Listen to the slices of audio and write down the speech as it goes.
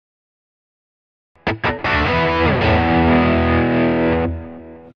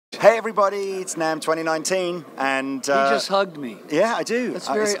Hey everybody, it's Namm 2019, and you just hugged me. Yeah, I do. That's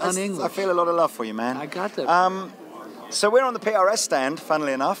very un-English. I feel a lot of love for you, man. I got that. So we're on the PRS stand,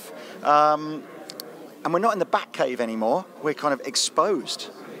 funnily enough, and we're not in the back cave anymore. We're kind of exposed.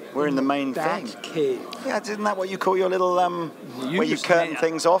 We're in the main back thing. Cave. Yeah, isn't that what you call your little where you curtain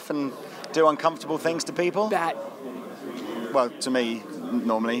things off and do uncomfortable things to people? Bat. Well, to me,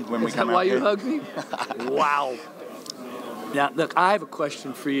 normally when we come out here. Is that why you hug me? Wow. Now, look, I have a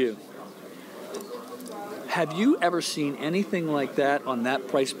question for you. Have you ever seen anything like that on that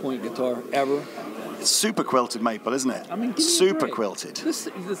price point guitar, ever? It's super quilted maple, isn't it? I mean, super quilted. This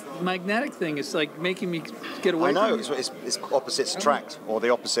magnetic thing is like making me get away from it. I know, it's opposites attract, or the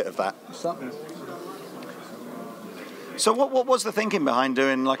opposite of that. Something. So what was the thinking behind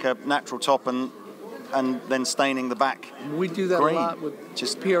doing like a natural top and then staining the back? We do that green? A lot with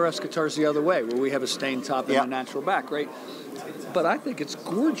just PRS guitars the other way, where we have a stained top and a natural back, right? But I think it's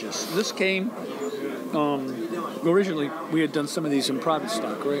gorgeous. This came, originally we had done some of these in private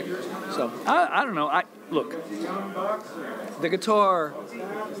stock, right? So, I don't know. Look, the guitar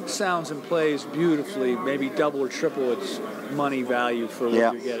sounds and plays beautifully, maybe double or triple its money value for what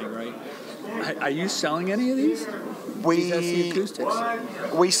you're getting, right? Are you selling any of these? These SE acoustics?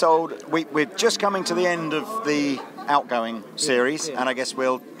 We're just coming to the end of the outgoing series, and I guess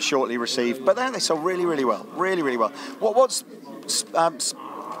we'll shortly receive, but they sold really, really well. Really, really well. What's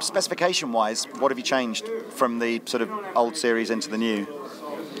specification-wise, what have you changed from the sort of old series into the new?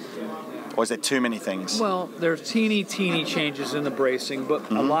 Or is there too many things? Well, there's teeny changes in the bracing, but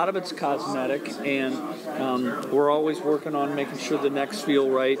a lot of it's cosmetic, and we're always working on making sure the necks feel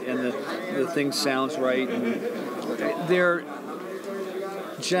right and the thing sounds right. And they're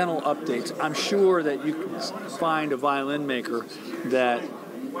gentle updates. I'm sure that you can find a violin maker that,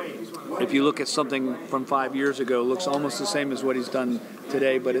 if you look at something from 5 years ago, looks almost the same as what he's done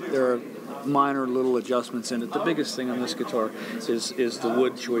today, but there are minor little adjustments in it. The biggest thing on this guitar is the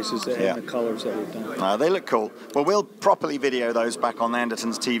wood choices and the colors that we've done. They look cool. Well, we'll properly video those back on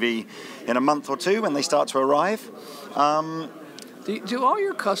Andertons TV in a month or two when they start to arrive. Do all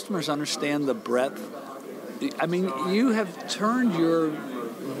your customers understand the breadth? I mean, you have turned your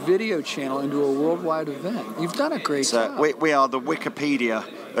video channel into a worldwide event. You've done a great job. We are the Wikipedia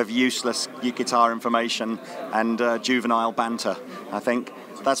of useless guitar information and juvenile banter, I think.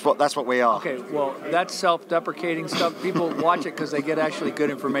 That's what we are. Okay, well, that's self-deprecating stuff. People watch it because they get actually good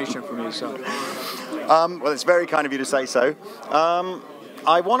information from you. So, well, it's very kind of you to say so.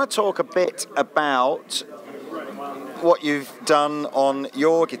 I want to talk a bit about what you've done on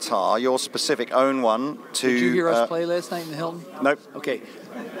your guitar, your specific own one. Did you hear us play last night in the Hilton? Nope. Okay,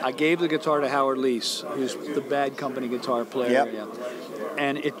 I gave the guitar to Howard Leese, who's the Bad Company guitar player. Yep.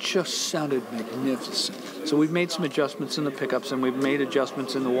 And it just sounded magnificent. So we've made some adjustments in the pickups, and we've made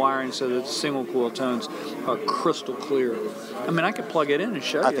adjustments in the wiring so that the single coil tones are crystal clear. I mean, I could plug it in and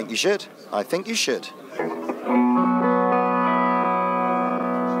show you. I think you should. I think you should.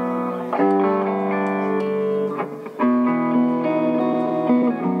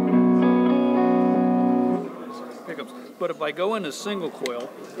 Pickups. But if I go into single coil,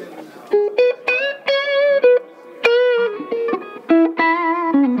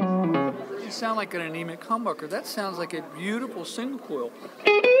 sound like an anemic humbucker. That sounds like a beautiful single coil.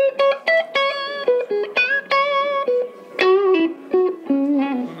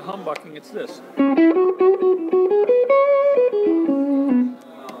 When humbucking, it's this.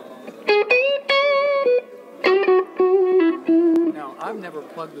 Now, I've never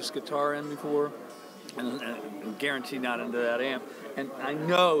plugged this guitar in before, and guaranteed not into that amp, and I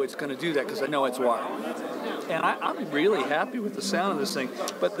know it's going to do that because I know it's wired. And I'm really happy with the sound of this thing,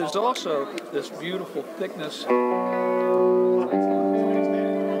 but there's also this beautiful thickness.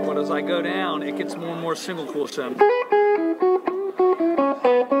 But as I go down, it gets more and more single coil sound.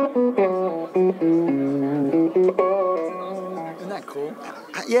 Isn't that cool?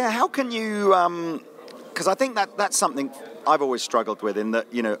 Yeah, how can you, because I think that's something I've always struggled with, in that,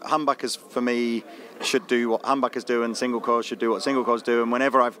 you know, humbuckers for me should do what humbuckers do, and single coils should do what single coils do. And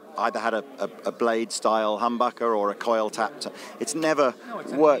whenever I've either had a blade style humbucker or a coil tap, it's never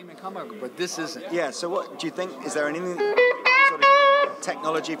worked. It's an humbucker, but this isn't. Yeah. So what do you think? Is there anything sort of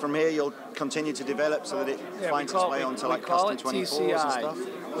technology from here you'll continue to develop so that it finds its way onto like custom 24s and stuff?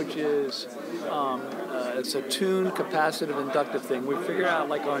 Which is it's a tuned capacitive inductive thing. We figured out,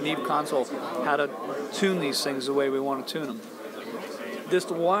 like our Neve console, how to tune these things the way we want to tune them. This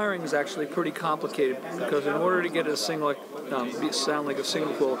wiring is actually pretty complicated because in order to get a single sound like a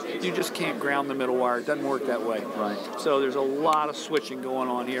single coil, you just can't ground the middle wire. It doesn't work that way. Right. So there's a lot of switching going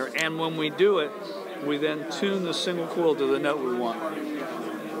on here, and when we do it, we then tune the single coil to the note we want.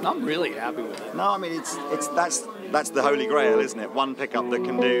 I'm really happy with it. No, I mean that's the holy grail, isn't it? One pickup that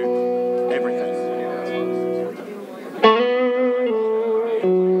can do everything.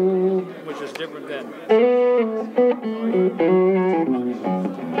 Which is different than.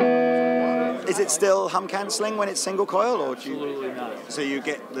 Is it still hum cancelling when it's single coil, or do you? Absolutely not. So you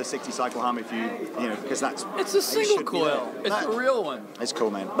get the 60 cycle hum if you know, because that's. It's a single coil. It's the real one. It's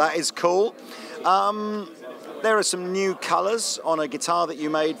cool, man. That is cool. There are some new colours on a guitar that you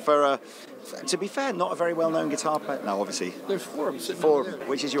made for a. To be fair, not a very well-known guitar player. No, obviously. There's four of them sitting Four. over there.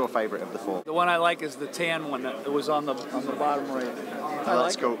 Which is your favourite of the four? The one I like is the tan one that was on the bottom right. Oh,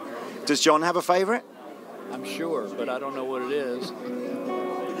 that's cool. Does John have a favourite? I'm sure, but I don't know what it is.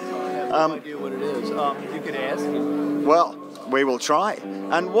 I have no idea what it is. You can ask him. Well, we will try.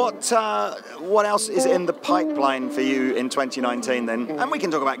 And what else is in the pipeline for you in 2019 then? And we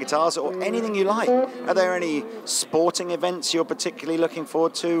can talk about guitars or anything you like. Are there any sporting events you're particularly looking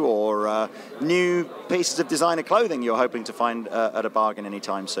forward to, or new pieces of designer clothing you're hoping to find at a bargain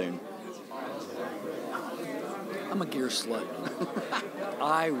anytime soon? I'm a gear slut.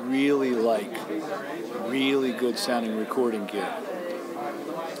 I really like really good sounding recording gear.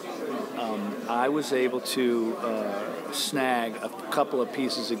 I was able to snag a couple of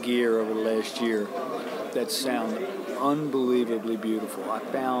pieces of gear over the last year that sound unbelievably beautiful. I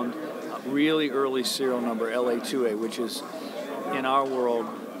found a really early serial number LA2A, which is in our world,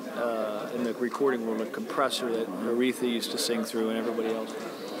 in the recording world, a compressor that Aretha used to sing through and everybody else.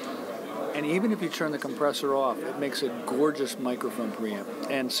 And even if you turn the compressor off, it makes a gorgeous microphone preamp.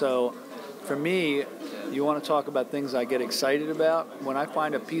 And so, for me, you want to talk about things I get excited about? When I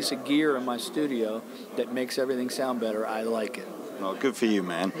find a piece of gear in my studio that makes everything sound better, I like it. Well, good for you,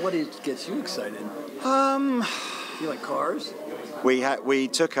 man. What gets you excited? You like cars? We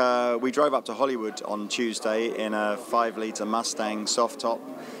drove up to Hollywood on Tuesday in a 5-litre Mustang soft top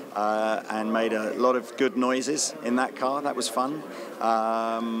and made a lot of good noises in that car. That was fun.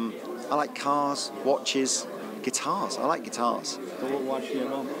 I like cars, watches, guitars. I like guitars. So what watch do you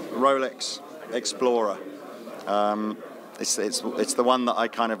have on? Rolex Explorer. It's the one that I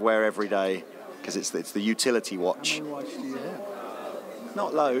kind of wear every day because it's the utility watch. How many watches do you have?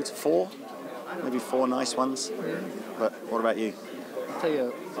 Not loads, 4, maybe 4 nice ones. Yeah. But what about you? I'll tell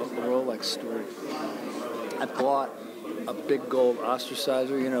you a Rolex story. I bought a big gold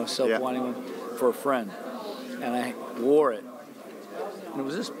ostracizer, self-winding one, for a friend, and I wore it. And it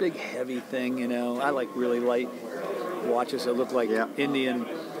was this big, heavy thing, I like really light watches that look like Indian,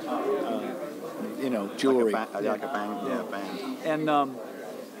 jewelry. Like a band. And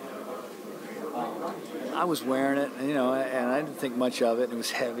I was wearing it, and I didn't think much of it. And it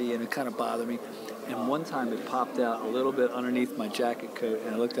was heavy, and it kind of bothered me. And one time it popped out a little bit underneath my jacket coat,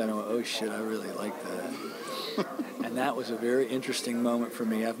 and I looked at it and went, oh, shit, I really like that. And that was a very interesting moment for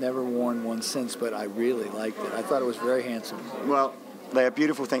me. I've never worn one since, but I really liked it. I thought it was very handsome. Well, they're a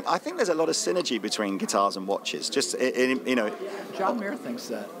beautiful thing. I think there's a lot of synergy between guitars and watches. Just, John Mayer thinks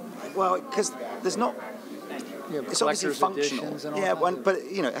that. Well, because there's not... It's obviously functional. And all but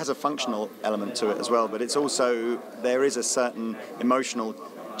it has a functional element to it as well. But it's also, there is a certain emotional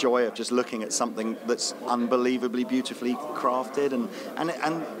joy of just looking at something that's unbelievably beautifully crafted, and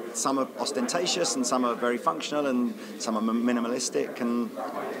some are ostentatious and some are very functional and some are minimalistic, and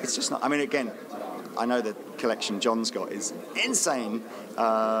it's just not. I mean, again, I know the collection John's got is insane.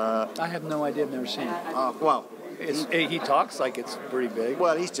 I have no idea. I've never seen it. Well, he talks like it's pretty big.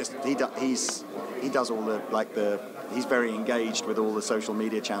 Well, he does all he's very engaged with all the social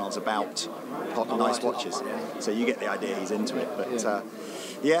media channels about nice watches. Yeah. So you get the idea he's into it. But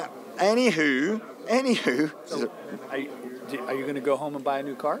Anywho. So, are you going to go home and buy a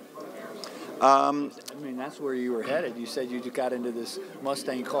new car? I mean, that's where you were headed. You said you got into this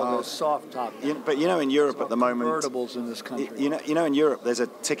Mustang called a soft top. But in Europe at the moment, convertibles in this country. In Europe, there's a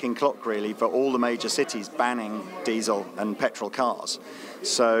ticking clock really for all the major cities banning diesel and petrol cars.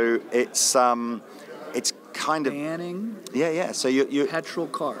 So it's kind of banning. Yeah. So you petrol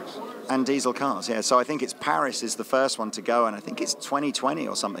cars and diesel cars. Yeah. So I think it's Paris is the first one to go, and I think it's 2020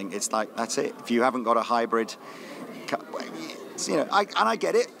 or something. It's like that's it. If you haven't got a hybrid. I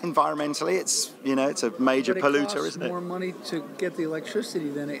get it. Environmentally, it's a major polluter, isn't it? More money to get the electricity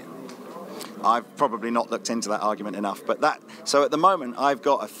than it. I've probably not looked into that argument enough, but so at the moment I've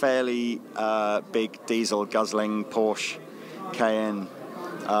got a fairly big diesel guzzling Porsche Cayenne,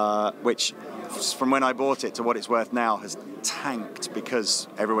 which from when I bought it to what it's worth now has tanked because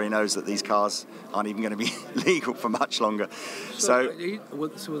everybody knows that these cars aren't even going to be legal for much longer. So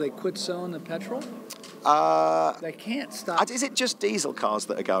will they quit selling the petrol? They can't stop. Is it just diesel cars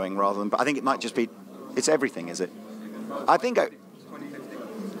that are going rather than? But I think it might just be. It's everything, is it? I think.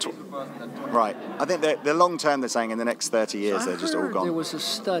 Right. I think the long term, they're saying in the next 30 years, they're just all gone. There was a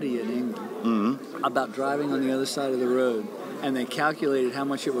study in England about driving on the other side of the road, and they calculated how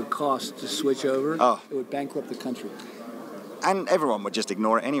much it would cost to switch over. Oh. It would bankrupt the country. And everyone would just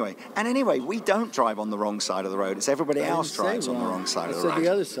ignore it anyway. And anyway, we don't drive on the wrong side of the road. It's everybody else drives on the wrong side of the road. I said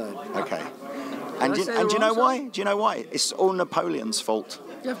the other side. Okay. And do you know why? Do you know why? It's all Napoleon's fault.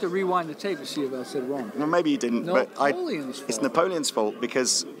 You have to rewind the tape to see if I said wrong. Well, maybe you didn't, it's Napoleon's fault,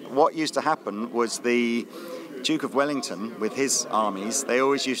 because what used to happen was the Duke of Wellington, with his armies, they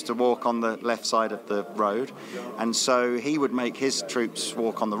always used to walk on the left side of the road, and so he would make his troops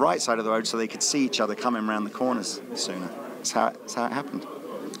walk on the right side of the road so they could see each other coming around the corners sooner. That's how it happened.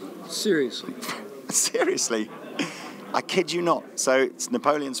 Seriously? Seriously. I kid you not. So it's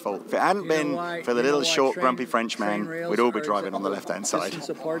Napoleon's fault. If it hadn't been for the little short, grumpy French man, we'd all be driving on the left-hand side. Distance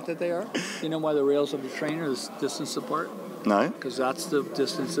apart that they are? You know why the rails of the train are this distance apart? No. Because that's the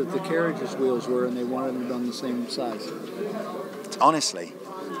distance that the carriage's wheels were, and they wanted them on the same size. Honestly,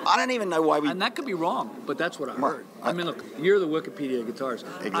 I don't even know why we... And that could be wrong, but that's what I heard. I mean, look, you're the Wikipedia of guitars.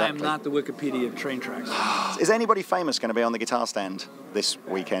 Exactly. I am not the Wikipedia of train tracks. Is anybody famous going to be on the guitar stand this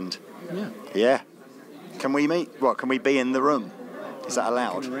weekend? Yeah. Yeah. Can we meet? What, can we be in the room? Is that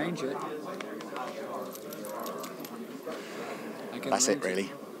allowed? I can arrange it. That's it, really.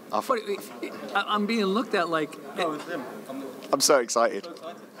 I'm being looked at like... I'm so excited.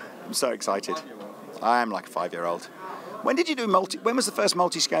 I'm so excited. I am like a 5-year-old. When did you do when was the first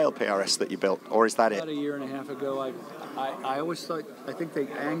multi-scale PRS that you built? Or is that About a year and a half ago. I always thought, I think they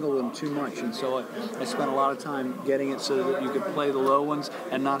angle them too much, and so I spent a lot of time getting it so that you could play the low ones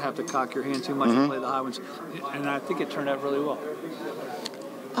and not have to cock your hand too much and play the high ones, and I think it turned out really well.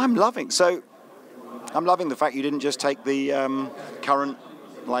 I'm loving the fact you didn't just take the current,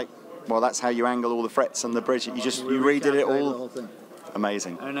 that's how you angle all the frets and the bridge. You redid it all. The whole thing.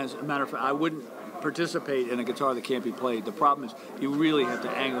 Amazing. And as a matter of fact, I wouldn't participate in a guitar that can't be played. The problem is you really have to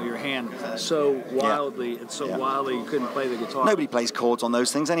angle your hand so wildly and so wildly you couldn't play the guitar. Nobody plays chords on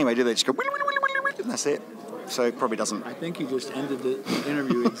those things anyway, do they? Just go, and that's it. So it probably doesn't. I think you just ended the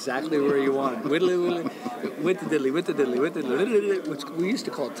interview exactly where you wanted. Whittly, whittly, with the diddly, with the diddly, with the diddly, which we used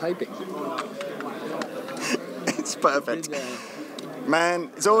to call typing. It's perfect. Man,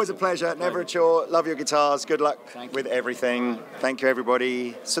 it's always a pleasure. Never a chore. Love your guitars. Good luck with everything. Thank you,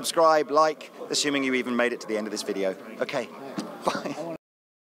 everybody. Subscribe, like, assuming you even made it to the end of this video. Okay, bye.